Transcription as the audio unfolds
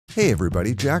Hey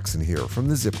everybody, Jackson here from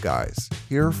the Zip Guys,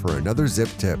 here for another zip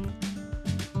tip.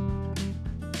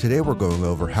 Today we're going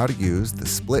over how to use the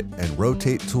split and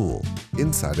rotate tool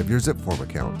inside of your zipForm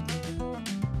account.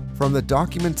 From the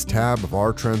Documents tab of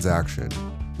our transaction,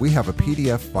 we have a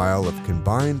PDF file of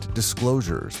combined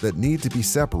disclosures that need to be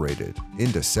separated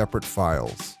into separate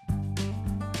files.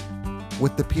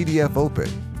 With the PDF open,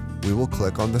 we will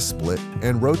click on the Split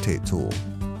and Rotate tool.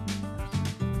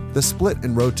 The Split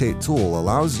and Rotate tool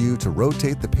allows you to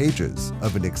rotate the pages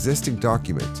of an existing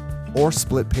document or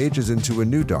split pages into a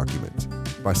new document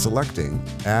by selecting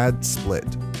Add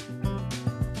Split.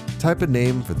 Type a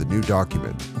name for the new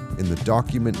document in the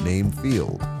Document Name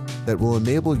field that will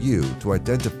enable you to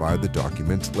identify the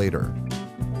document later.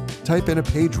 Type in a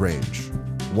page range,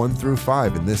 1 through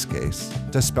 5 in this case,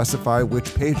 to specify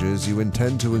which pages you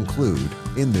intend to include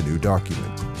in the new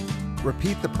document.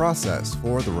 Repeat the process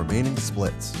for the remaining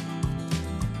splits.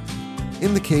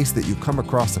 In the case that you come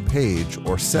across a page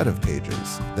or set of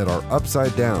pages that are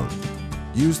upside down,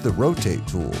 use the Rotate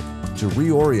tool to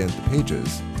reorient the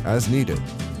pages as needed.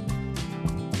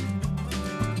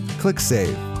 Click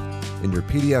Save, and your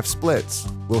PDF splits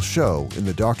will show in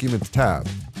the Documents tab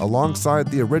alongside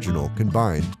the original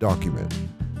combined document.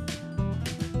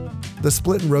 The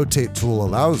Split and Rotate tool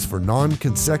allows for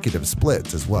non-consecutive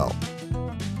splits as well.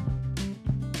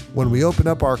 When we open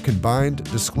up our Combined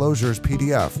Disclosures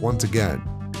PDF once again,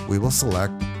 we will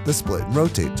select the Split and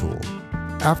Rotate tool.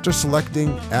 After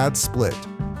selecting Add Split,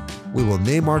 we will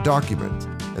name our document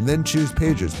and then choose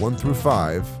pages 1 through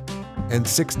 5 and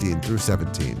 16 through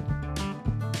 17.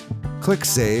 Click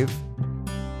Save,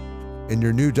 and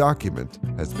your new document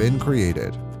has been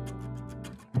created.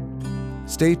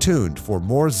 Stay tuned for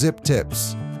more zip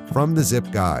tips from the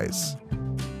Zip Guys.